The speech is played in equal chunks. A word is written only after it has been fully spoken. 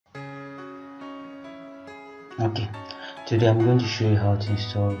Okay, today I'm going to show you how to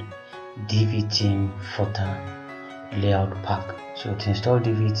install Divi theme footer layout pack. So to install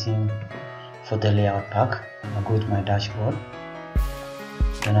Divi theme footer layout pack, I'll go to my dashboard,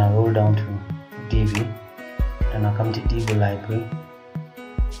 then I'll roll down to Divi, then I'll come to Divi library,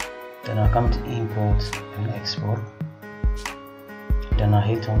 then I'll come to import and export, then I'll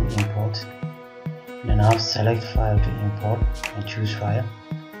hit on import, then I'll have select file to import and choose file,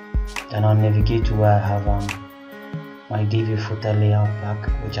 then I'll navigate to where I have my Divi footer layout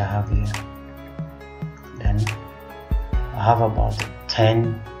pack, which I have here. Then I have about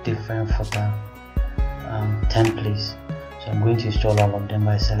 10 different footer templates, so I'm going to install all of them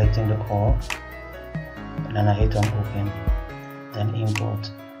by selecting the all, and then I hit on open, then import.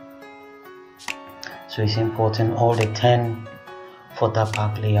 So it's importing all the 10 footer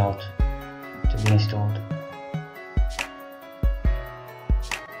pack layout to be installed.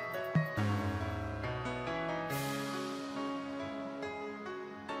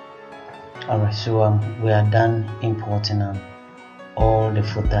 Alright, so we are done importing all the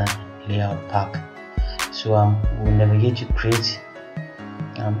footer layout pack. So we'll navigate to create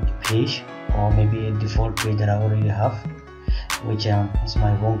a page, or maybe a default page that I already have, which is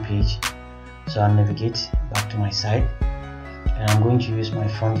my home page. So I'll navigate back to my site, and I'm going to use my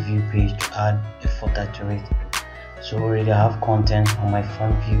front view page to add a footer to it. So already I have content on my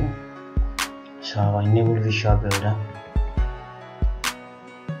front view, so I'll enable Visual Builder,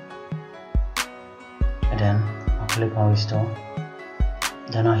 and then I'll click on restore,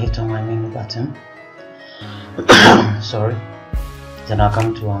 then I'll hit on my menu button sorry, then I'll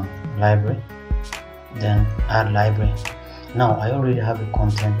come to library, then add library. Now I already have the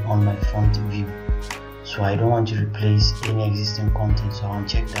content on my front view, so I don't want to replace any existing content, so I'll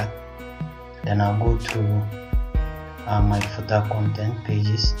check that. Then I'll go to my footer content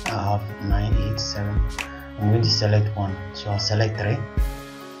pages. I have 9, 8, 7. I'm going to select one, so I'll select 3,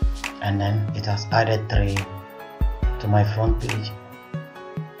 and then it has added 3 to my front page.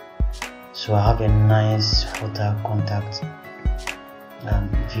 So I have a nice footer contact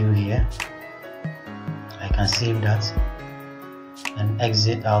view here. I can save that and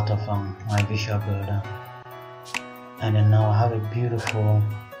exit out of my Visual Builder, and then now I have a beautiful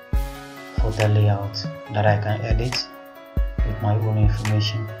footer layout that I can edit with my own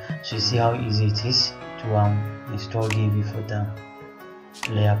information. So you see how easy it is to install Divi footer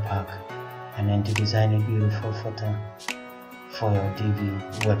layout pack, and then to design a beautiful footer for your Divi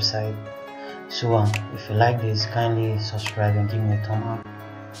website. So if you like this, kindly subscribe and give me a thumb up,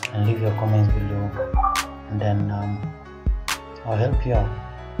 and leave your comments below, and then I'll help you out.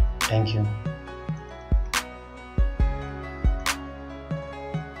 Thank you.